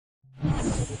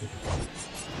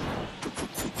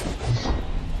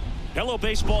Hello,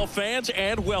 baseball fans,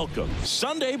 and welcome.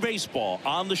 Sunday baseball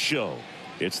on the show.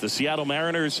 It's the Seattle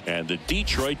Mariners and the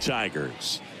Detroit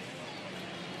Tigers.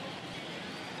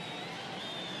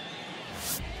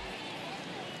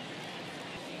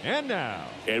 And now.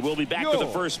 And we'll be back with the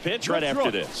first pitch right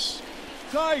after this.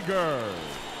 Tigers.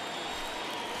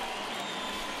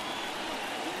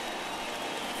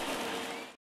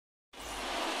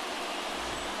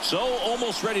 So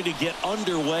almost ready to get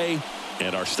underway.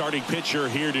 And our starting pitcher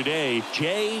here today,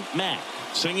 J. Mack,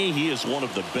 singing he is one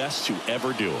of the best to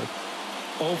ever do it.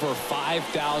 Over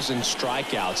 5,000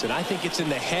 strikeouts, and I think it's in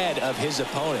the head of his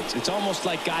opponents. It's almost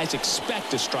like guys expect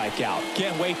to strike out.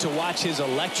 Can't wait to watch his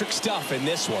electric stuff in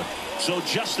this one. So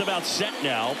just about set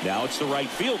now. Now it's the right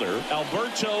fielder,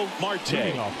 Alberto Marte.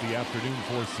 Leading off the afternoon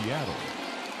for Seattle,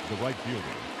 the right fielder,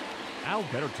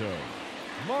 Alberto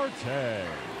Marte.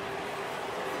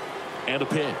 And a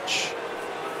pitch.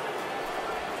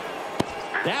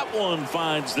 That one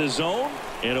finds the zone,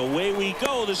 and away we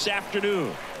go this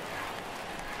afternoon.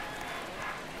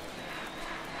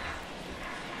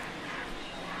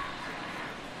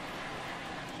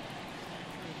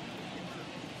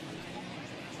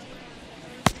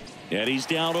 And he's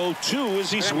down 0-2 as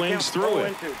he swings through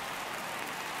it.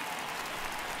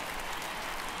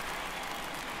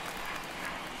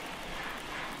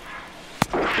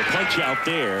 The punch out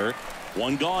there.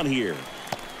 One gone here.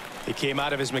 He came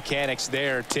out of his mechanics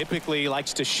there. Typically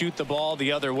likes to shoot the ball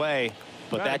the other way,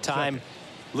 but that time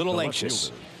a little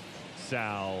anxious.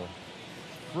 Sal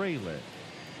Frelick.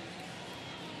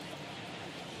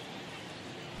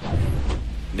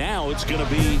 Now it's going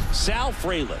to be Sal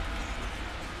Frelick.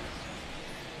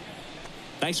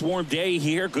 Nice warm day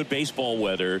here. Good baseball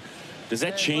weather. Does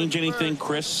that change anything,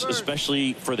 Chris,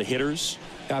 especially for the hitters?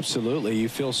 Absolutely. You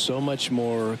feel so much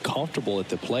more comfortable at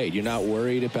the plate. You're not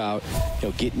worried about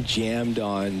getting jammed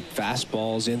on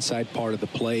fastballs inside part of the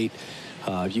plate.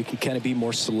 You can kind of be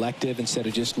more selective instead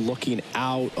of just looking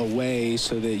out away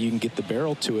so that you can get the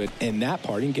barrel to it. And that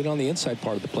part, you can get on the inside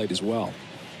part of the plate as well.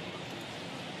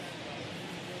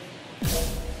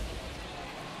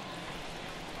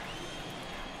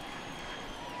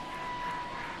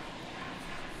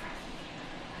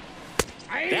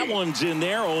 That one's in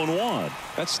there, 0-1.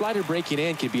 That slider breaking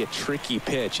in can be a tricky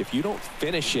pitch. If you don't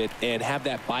finish it and have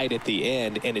that bite at the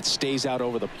end and it stays out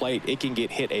over the plate, it can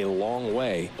get hit a long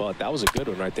way. But that was a good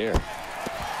one right there.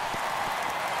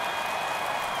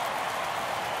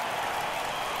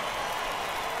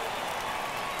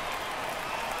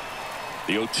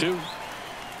 The 0-2.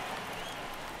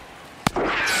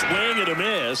 Swing and a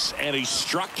miss, and he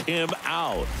struck him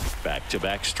out.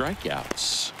 Back-to-back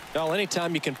strikeouts. Well,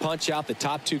 anytime you can punch out the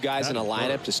top two guys in a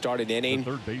lineup to start an inning,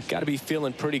 got to be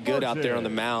feeling pretty good out there on the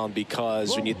mound,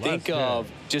 because when you think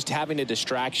of just having a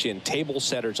distraction, table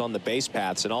setters on the base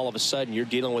paths, and all of a sudden you're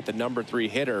dealing with the number 3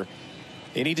 hitter,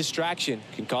 any distraction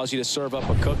can cause you to serve up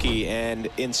a cookie, and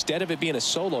instead of it being a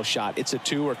solo shot, it's a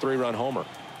 2 or 3 run homer.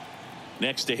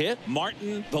 Next to hit,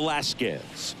 Martin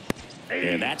Velasquez.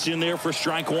 And that's in there for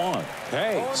strike 1.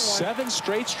 Hey, 7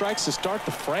 straight strikes to start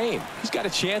the frame. He's got a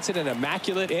chance at an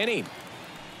immaculate inning.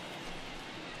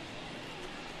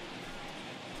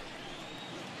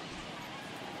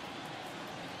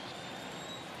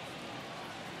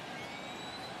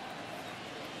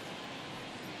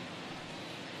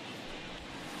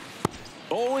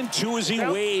 Oh, and 2 as he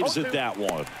waves at that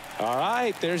one. All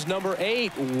right, there's number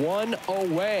 8, 1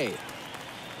 away.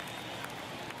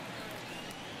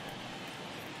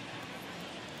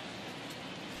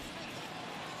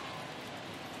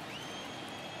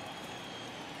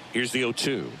 Here's the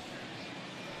 0-2.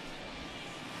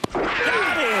 Got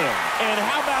him! And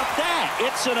how about that?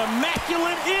 It's an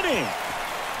immaculate inning.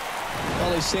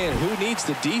 Well, he's saying, who needs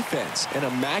the defense? An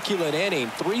immaculate inning.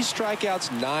 3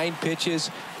 strikeouts, 9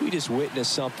 pitches. We just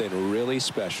witnessed something really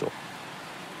special.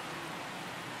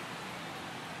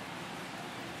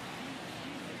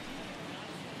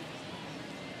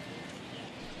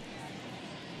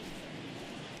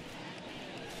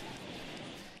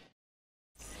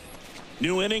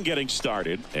 New inning getting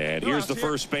started, and here's the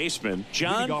first baseman,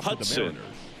 John Hudson.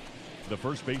 The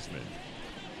first baseman,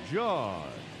 John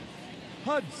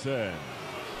Hudson.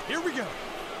 Here we go.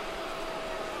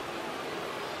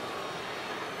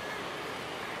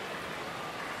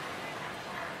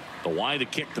 The wide to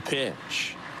kick the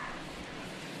pitch.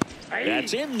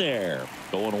 That's in there.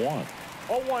 0-1.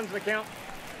 0-1's the count.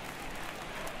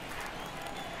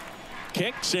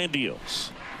 Kicks and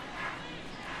deals.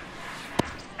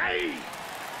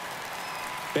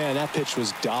 Man, that pitch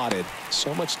was dotted.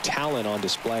 So much talent on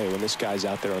display when this guy's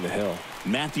out there on the hill.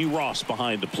 Matthew Ross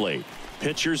behind the plate.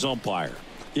 Pitcher's umpire.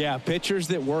 Yeah, pitchers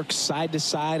that work side to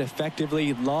side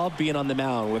effectively love being on the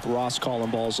mound with Ross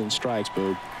calling balls and strikes,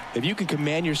 Boog. If you can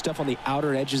command your stuff on the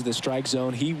outer edges of the strike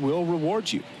zone, he will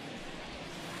reward you.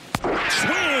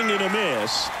 Swing and a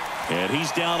miss. And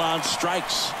he's down on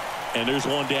strikes. And there's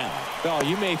one down. Oh,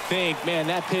 you may think, man,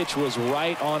 that pitch was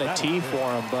right on a tee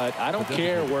for him, but I don't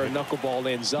care where a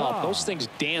knuckleball ends up. Those things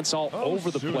dance all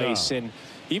over the place, and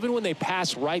even when they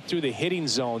pass right through the hitting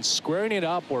zone, squaring it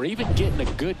up or even getting a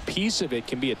good piece of it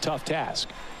can be a tough task.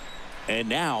 And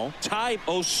now, Ty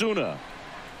Osuna.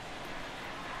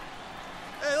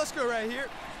 Hey, let's go right here.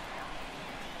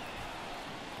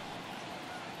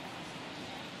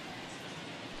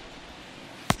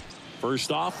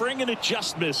 First offering, and it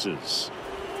just misses.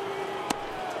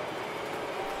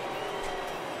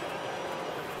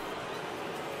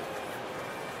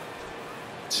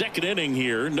 Second inning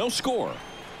here, no score.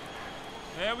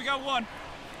 Yeah, we got one.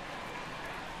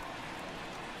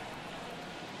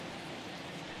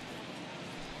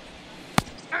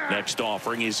 Next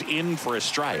offering is in for a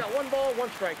strike. We got 1 ball, 1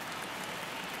 strike.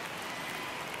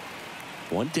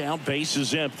 One down, base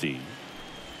is empty.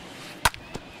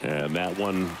 And that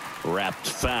one wrapped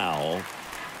foul.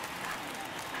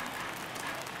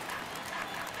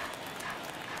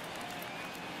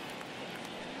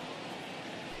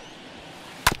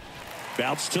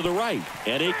 Bounce to the right,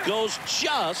 and it goes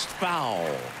just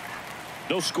foul.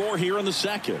 No score here in the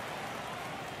second.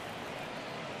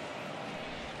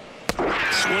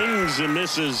 Swings and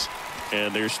misses,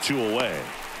 and there's 2 away.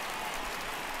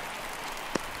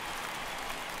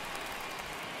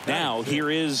 Now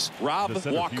here is Rob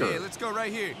Walker. Hey, let's go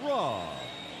right here. Rob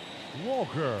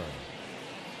Walker.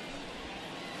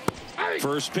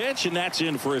 First pitch, and that's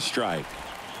in for a strike.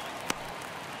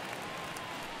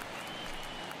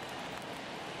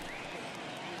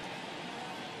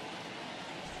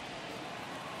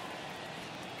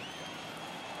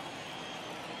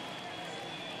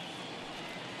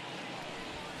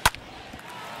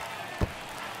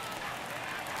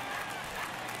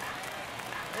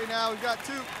 Hey, now we got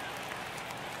 2.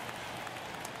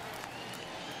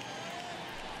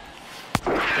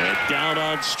 And down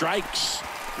on strikes.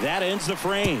 That ends the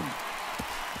frame.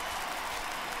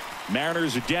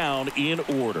 Mariners are down in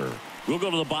order. We'll go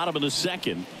to the bottom of the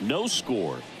second. No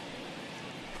score.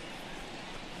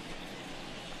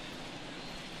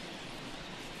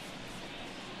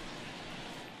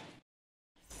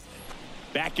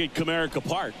 Back at Comerica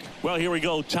Park. Well, here we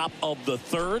go. Top of the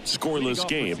third, scoreless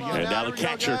game. And now the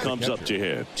catcher comes up to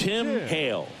hit. Tim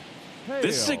Hale.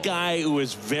 This is a guy who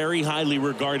is very highly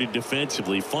regarded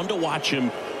defensively. Fun to watch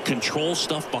him control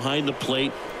stuff behind the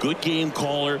plate. Good game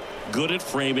caller, good at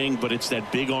framing, but it's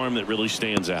that big arm that really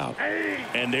stands out.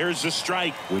 And there's the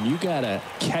strike. When you got a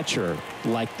catcher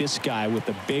like this guy with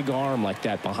a big arm like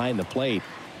that behind the plate,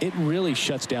 it really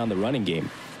shuts down the running game.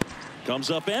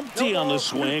 Comes up empty on the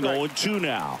swing. 0-2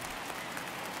 now.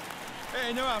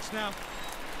 Hey, no outs now.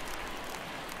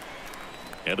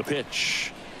 And a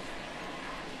pitch.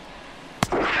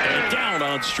 And down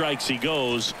on strikes he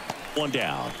goes. 1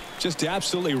 down. Just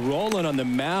absolutely rolling on the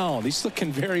mound. He's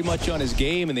looking very much on his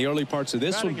game in the early parts of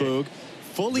this one, Boog.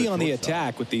 Fully on the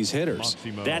attack with these hitters.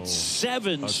 That's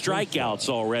 7 strikeouts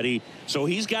already, so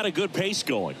he's got a good pace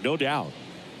going, no doubt.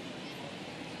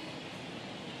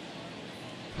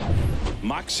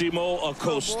 Maximo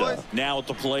Acosta now at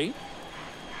the plate.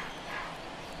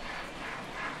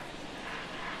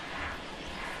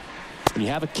 When you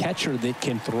have a catcher that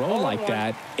can throw like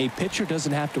that, a pitcher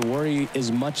doesn't have to worry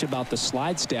as much about the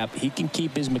slide step. He can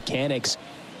keep his mechanics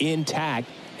intact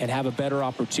and have a better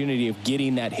opportunity of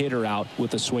getting that hitter out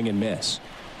with a swing and miss.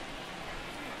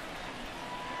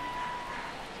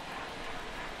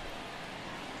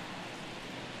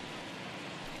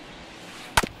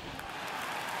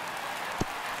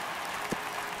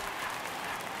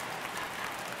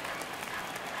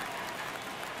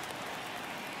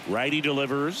 Righty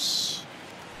delivers.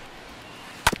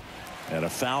 And a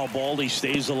foul ball. He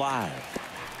stays alive.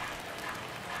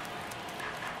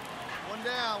 1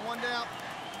 down, 1 down.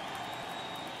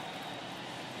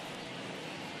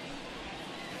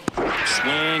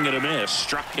 Swing and a miss.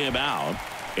 Struck him out.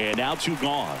 And now 2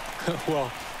 gone.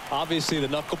 Well, obviously the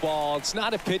knuckleball, it's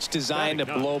not a pitch designed to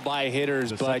blow by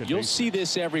hitters, but you'll see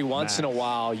this every once in a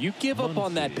while. You give up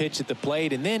on that pitch at the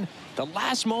plate, and then the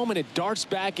last moment it darts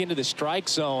back into the strike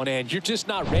zone, and you're just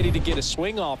not ready to get a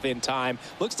swing off in time.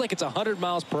 Looks like it's 100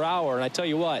 miles per hour, and I tell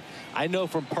you what, I know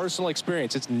from personal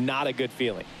experience it's not a good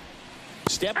feeling.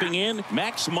 Stepping in,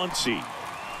 Max Muncy.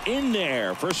 In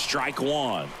there for strike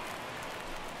 1.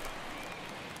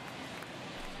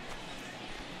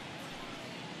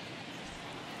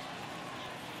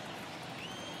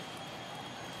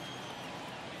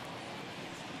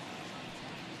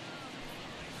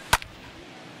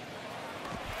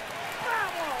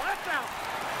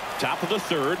 Top of the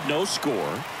third, no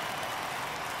score.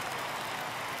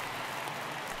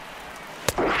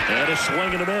 And a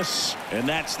swing and a miss. And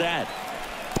that's that.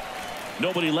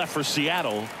 Nobody left for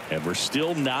Seattle, and we're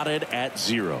still knotted at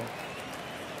 0.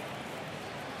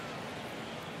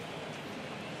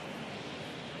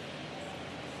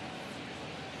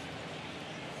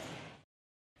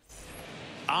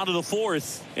 On to the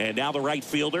fourth, and now the right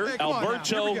fielder,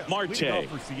 Alberto Marte.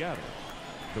 For Seattle,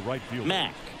 the right fielder.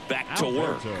 Mack back to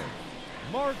work.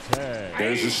 Marte.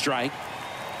 There's a strike.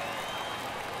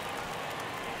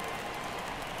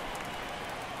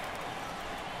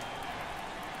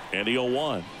 And the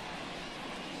 0-1.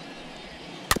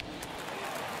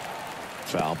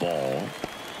 Foul ball.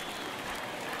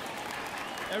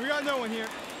 Hey, we got no one here.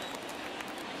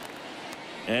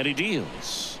 And he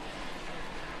deals.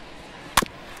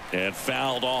 And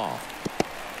fouled off.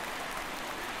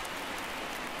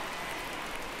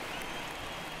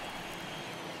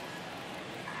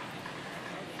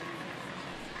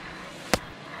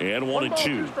 And 1-2.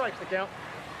 2 strikes to count.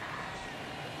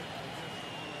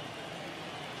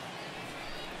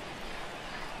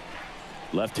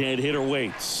 Left-hand hitter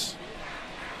waits.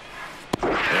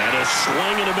 And a swing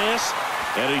and a miss.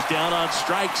 And he's down on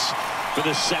strikes for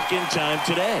the second time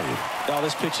today. Now,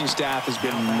 this pitching staff has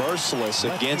been merciless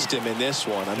against him in this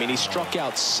one. I mean, he struck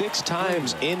out 6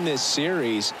 times in this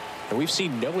series, and we've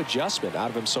seen no adjustment out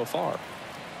of him so far.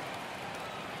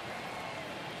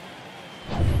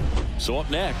 So up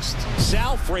next,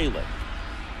 Sal Frelick.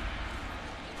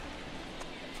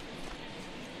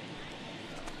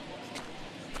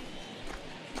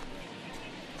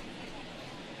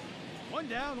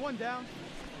 One down.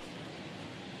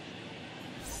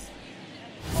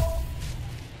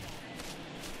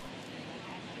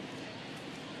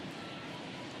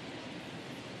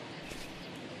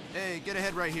 Hey, get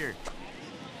ahead right here.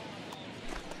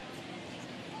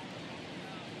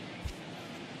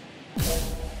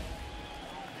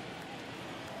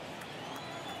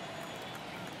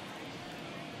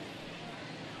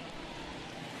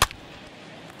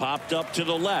 Popped up to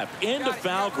the left, into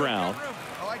foul ground.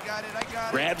 Oh, I got it.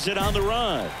 Grabs it on the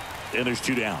run. And there's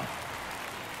 2 down.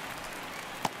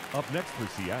 Up next for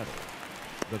Seattle,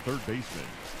 the third baseman,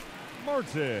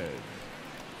 Martin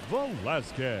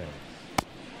Velasquez.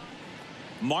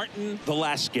 Martin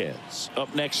Velasquez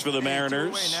up next for the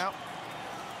Mariners. Now.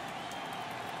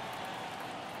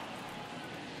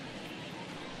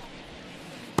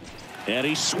 And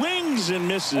he swings and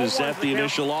misses at the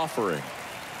initial offering.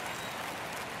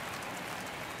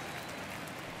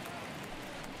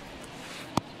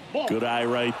 Good eye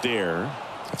right there.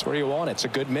 That's where you want it. It's a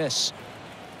good miss.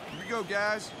 Here we go,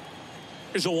 guys.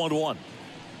 Here's a 1-1.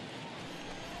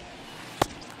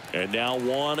 And now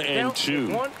 1-2.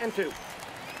 1-2.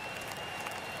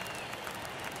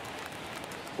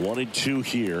 1-2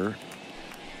 here.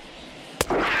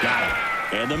 Got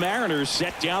it. And the Mariners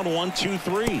set down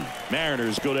 1-2-3.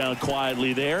 Mariners go down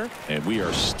quietly there, and we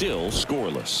are still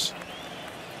scoreless.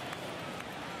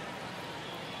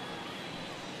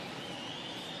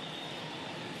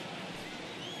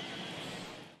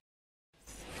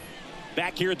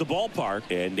 Back here at the ballpark,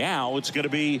 and now it's going to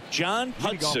be John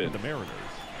Hudson. The Mariners,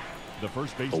 the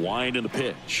first base. The wind and the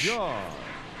pitch. John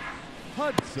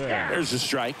Hudson. There's a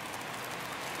strike.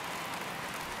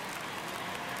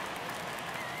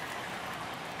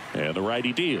 And the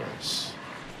righty deals.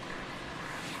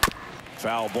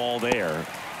 Foul ball there.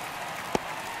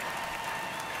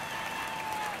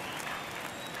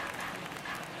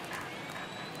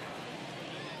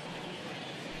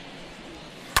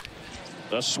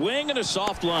 A swing and a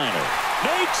soft liner.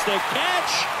 Makes the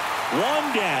catch. 1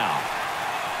 down.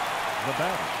 The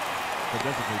batter, the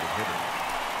designated hitter,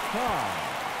 Ty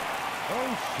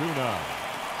Osuna.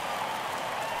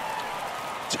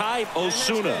 Ty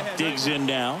Osuna digs in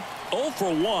now. 0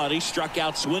 for 1. He struck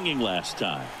out swinging last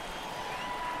time.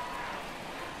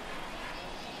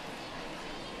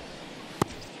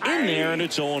 In there, and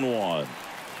it's 0-1.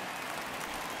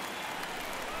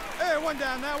 Hey, 1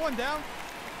 down now, 1 down.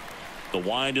 The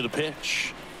wind of the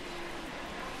pitch.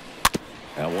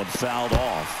 That one fouled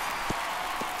off.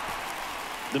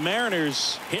 The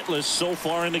Mariners hitless so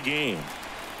far in the game.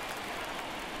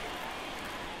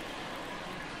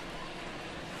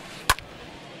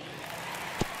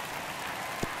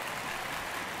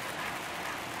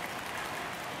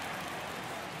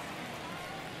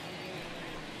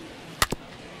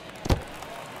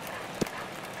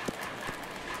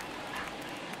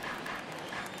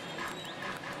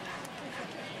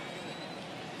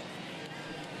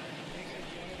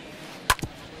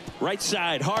 Right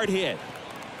side, hard hit.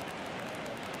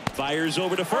 Fires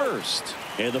over to first.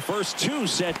 And the first two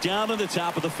set down in the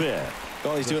top of the fifth.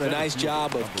 Well, he's doing a nice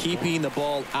job of keeping the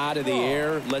ball out of the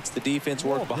air. Lets the defense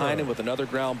work behind him with another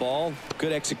ground ball.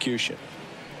 Good execution.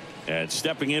 And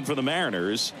stepping in for the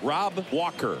Mariners, Rob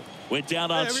Walker went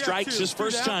down on strikes his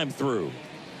first time through.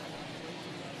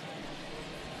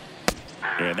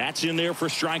 And that's in there for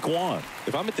strike one.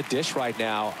 If I'm at the dish right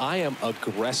now, I am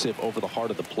aggressive over the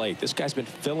heart of the plate. This guy's been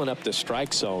filling up the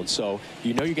strike zone, so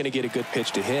you know you're going to get a good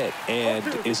pitch to hit. And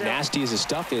as nasty as his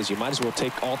stuff is, you might as well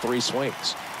take all three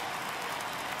swings.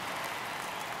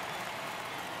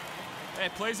 Hey,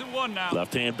 plays at one now.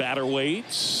 Left-hand batter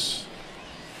waits.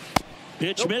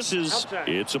 Pitch misses.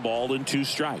 It's a ball and 2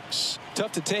 strikes.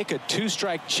 Tough to take a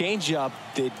 2-strike changeup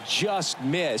that just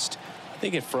missed. I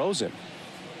think it froze him.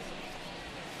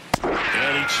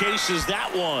 And he chases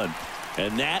that one.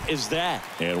 And that is that.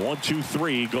 And 1, 2,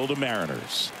 3 go the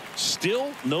Mariners.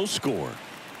 Still no score.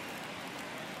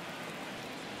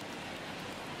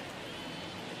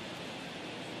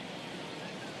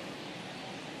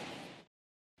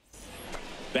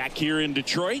 Back here in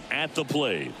Detroit at the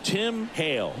plate, Tim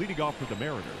Hale. Leading off for the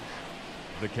Mariners,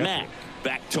 the catcher. Mack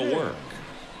back to work.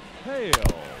 Hale.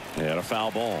 And a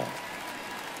foul ball.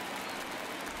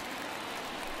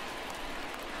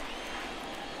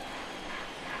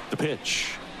 The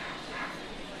pitch.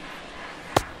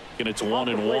 And it's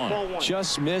 1-1.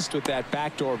 Just missed with that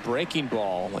backdoor breaking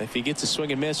ball. If he gets a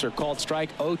swing and miss or called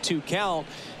strike, 0-2 count.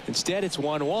 Instead, it's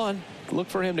 1-1. Look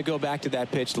for him to go back to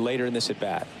that pitch later in this at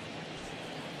bat.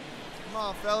 Come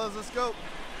on, fellas, let's go.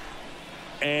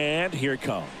 And here it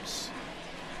comes.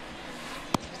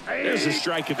 There's a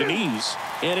strike at the knees,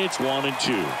 and it's 1-2.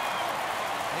 Hey,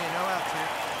 no outs here.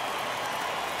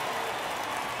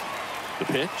 The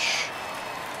pitch.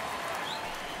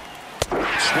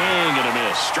 Swing and a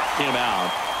miss. Struck him out.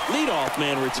 Leadoff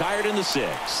man retired in the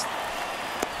 6th.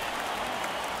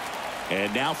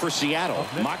 And now for Seattle,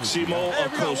 Maximo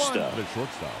Acosta. The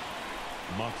shortstop,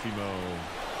 Maximo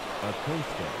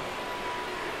Acosta.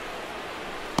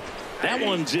 That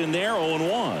one's in there,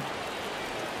 0-1.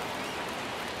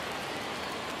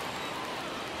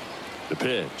 The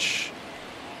pitch.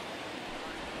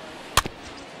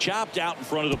 Chopped out in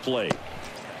front of the plate.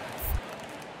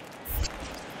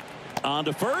 On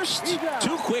to first.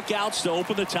 2 quick outs to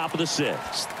open the top of the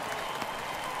 6th.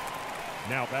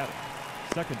 Now batting,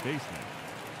 second baseman,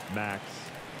 Max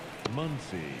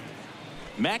Muncy.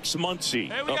 Max Muncy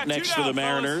Hey, we up got next 2 for the down,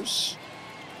 Mariners.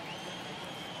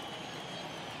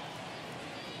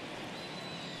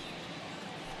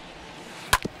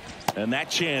 And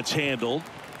that chance handled.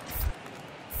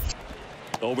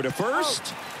 Over to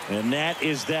first. And that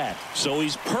is that. So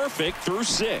he's perfect through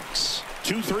 6.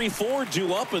 2, 3, 4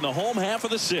 due up in the home half of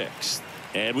the 6th.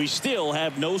 And we still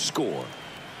have no score.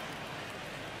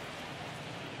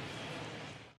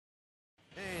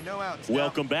 Hey, no outs.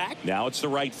 Welcome back. Now it's the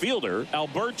right fielder,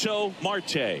 Alberto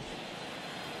Marte.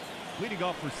 Leading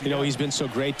off for Seattle. You know, he's been so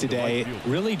great today.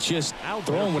 Really just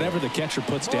throwing whatever the catcher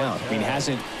puts down. I mean,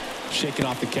 hasn't shaken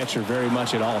off the catcher very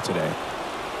much at all today.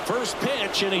 First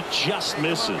pitch, and he just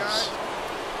misses.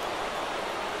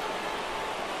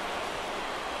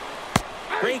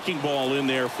 Breaking ball in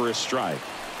there for a strike.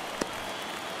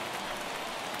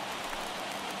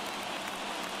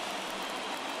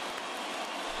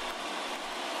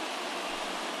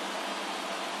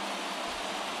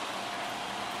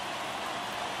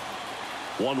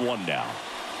 One now.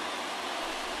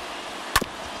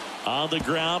 On the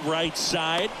ground, right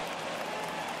side.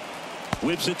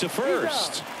 Whips it to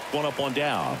first. One up, one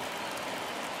down.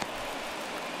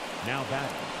 Now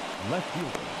batting, left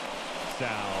fielder,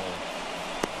 Sal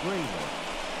Frelick.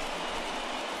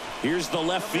 Here's the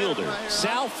left fielder,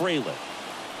 Sal Frelick.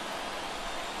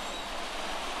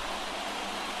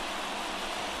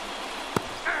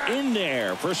 In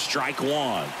there for strike 1.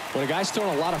 When a guy's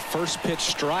throwing a lot of first pitch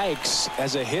strikes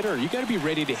as a hitter, you got to be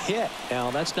ready to hit.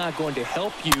 Now, that's not going to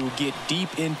help you get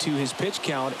deep into his pitch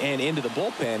count and into the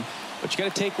bullpen, but you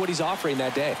got to take what he's offering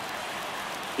that day.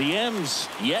 The M's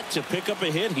yet to pick up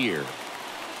a hit here.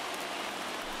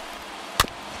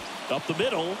 Up the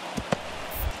middle.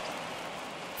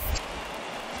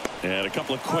 And a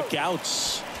couple of quick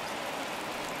outs.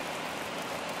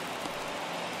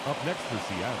 Up next for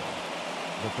Seattle,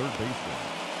 the third baseman,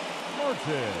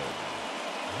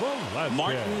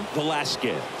 Martin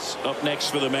Velasquez. Up next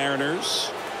for the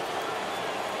Mariners.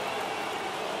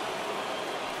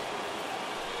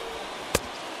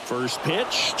 First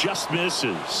pitch just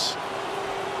misses.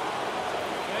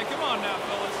 Hey, come on now,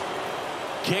 fellas.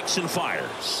 Kicks and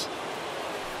fires.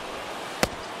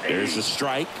 There's a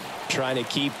strike. Trying to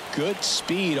keep good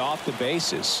speed off the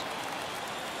bases.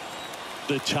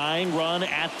 The tying run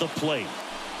at the plate.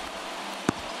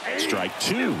 Strike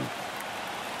two.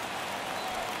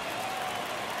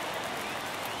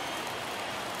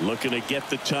 Looking to get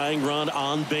the tying run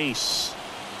on base.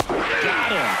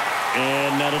 Got him.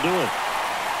 And that'll do it.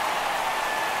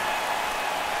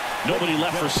 Nobody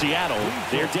left for Seattle.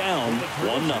 They're down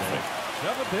 1-0.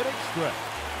 Seventh inning stretch.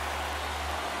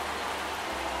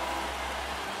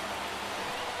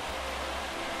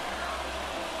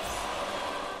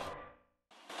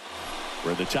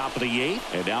 We're at the top of the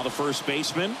eighth, and now the first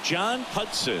baseman, John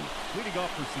Hudson. Leading off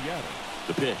for Seattle.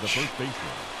 The pitch. The first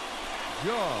baseman,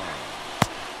 John.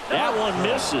 That one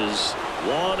misses.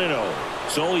 1-0.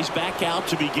 So he's back out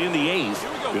to begin the eighth.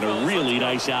 Been a really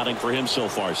nice outing for him so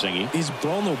far, Singy. He's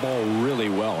thrown the ball really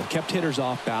well, kept hitters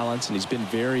off balance, and he's been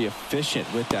very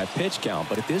efficient with that pitch count.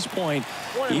 But at this point,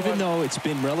 even though it's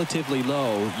been relatively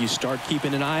low, you start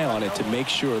keeping an eye on it to make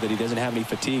sure that he doesn't have any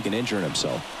fatigue and injuring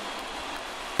himself.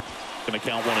 Going to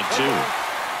count 1 and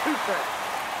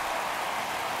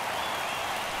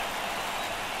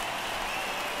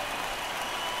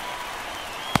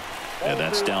 2. And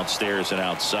that's downstairs and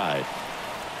outside.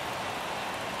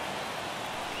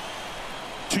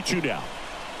 2-2 down.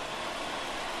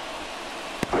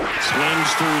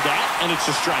 Swings through that, and it's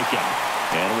a strikeout.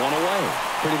 And one away.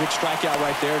 Pretty good strikeout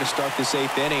right there to start this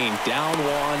eighth inning. Down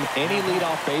one. Any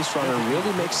leadoff base runner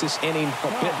really makes this inning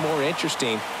a bit more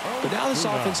interesting. But now this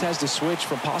offense has to switch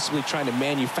from possibly trying to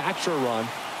manufacture a run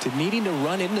to needing to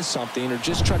run into something or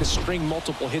just try to string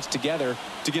multiple hits together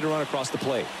to get a run across the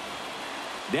plate.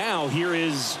 Now here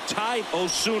is Ty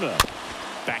Osuna.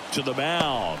 Back to the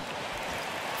mound.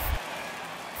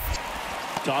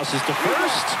 Tosses to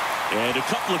first. And a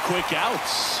couple of quick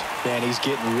outs. Man, he's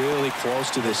getting really close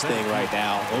to this thing right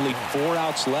now. Only 4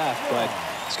 outs left, but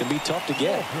it's going to be tough to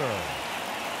get.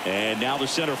 And now the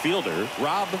center fielder,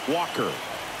 Rob Walker.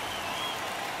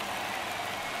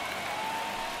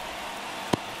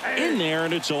 In there,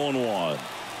 and it's 0-1.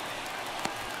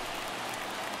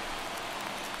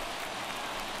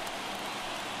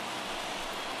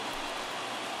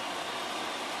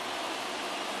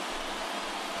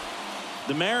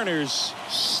 The Mariners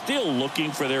still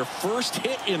looking for their first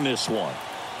hit in this one.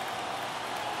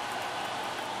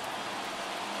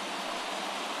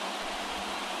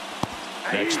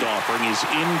 Next offering is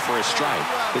in for a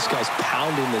strike. This guy's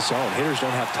pounding the zone. Hitters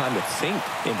don't have time to think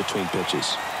in between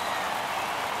pitches.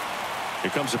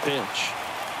 Here comes a pitch.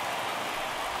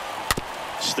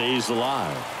 Stays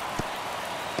alive.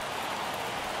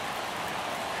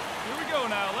 Here we go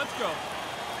now. Let's go.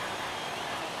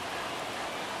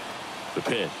 The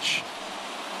pitch.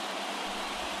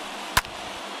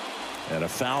 And a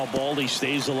foul ball. He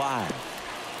stays alive.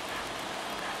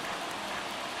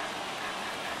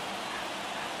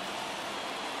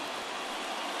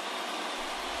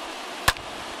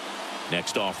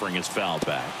 Next offering is fouled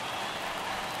back.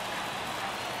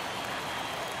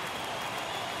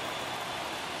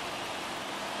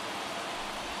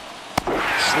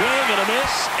 Swing and a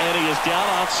miss, and he is down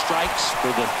on strikes for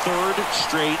the 3rd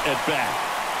straight at bat.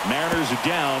 Mariners are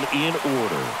down in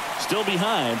order. Still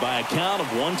behind by a count of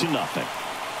 1-0.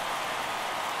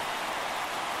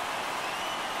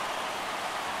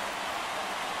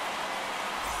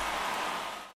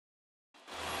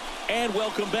 And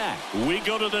welcome back. We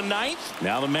go to the 9th.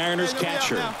 Now the Mariners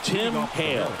catcher, Tim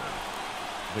Hale.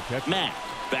 Matt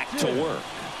back to work.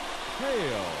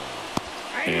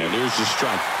 And there's the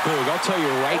strike. Boog, I'll tell you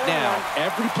right now,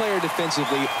 every player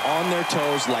defensively on their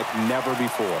toes like never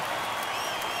before.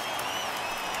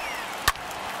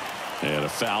 And a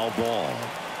foul ball.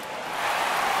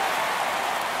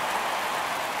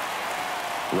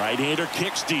 Right-hander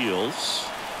kicks, deals.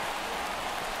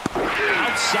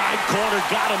 Outside corner,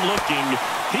 got him looking.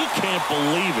 He can't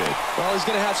believe it. Well, he's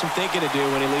going to have some thinking to do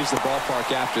when he leaves the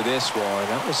ballpark after this one.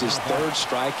 That was his 3rd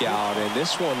strikeout, and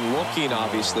this one looking,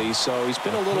 obviously, so he's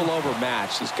been a little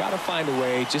overmatched. He's got to find a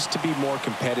way just to be more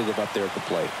competitive up there at the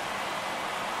plate.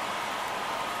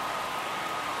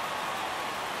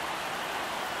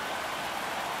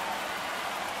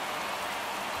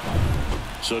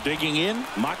 So digging in,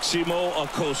 Maximo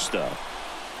Acosta.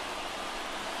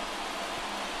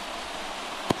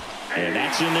 And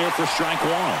that's in there for strike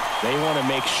 1. They want to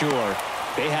make sure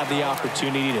they have the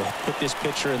opportunity to put this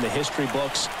pitcher in the history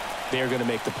books. They're going to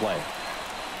make the play.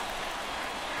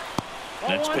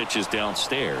 Next pitch is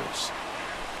downstairs.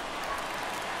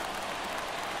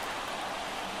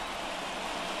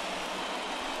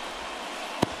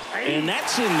 And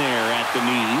that's in there at the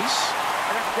knees.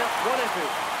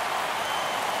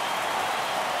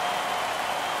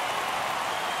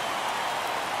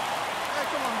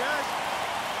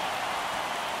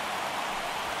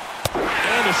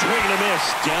 a swing and a miss.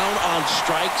 Down on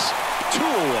strikes, 2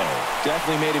 away.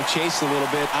 Definitely made him chase a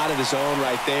little bit out of the zone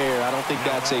right there. I don't think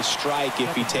that's a strike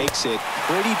if he takes it.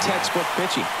 Pretty textbook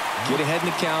pitching. Get ahead in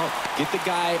the count, get the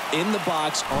guy in the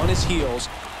box on his heels,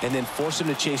 and then force him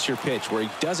to chase your pitch where he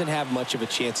doesn't have much of a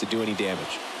chance to do any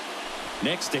damage.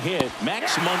 Next to hit,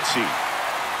 Max Muncy.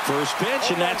 First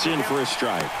pitch, and that's in for a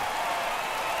strike.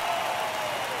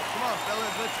 Come on,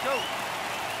 fellas, let's go.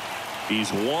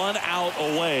 He's 1 out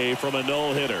away from a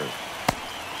no-hitter.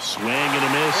 Swing and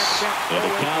a miss, and the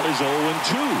count is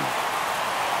 0-2.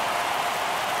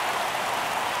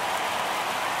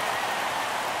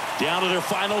 Down to their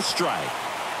final strike.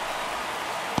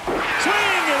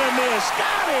 Swing and a miss.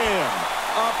 Got him.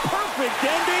 A perfect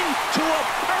ending to a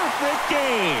perfect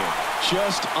game.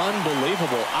 Just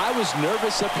unbelievable. I was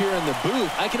nervous up here in the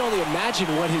booth. I can only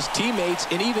imagine what his teammates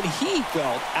and even he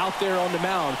felt out there on the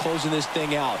mound closing this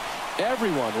thing out.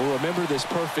 Everyone will remember this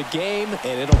perfect game,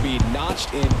 and it'll be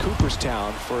notched in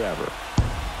Cooperstown forever.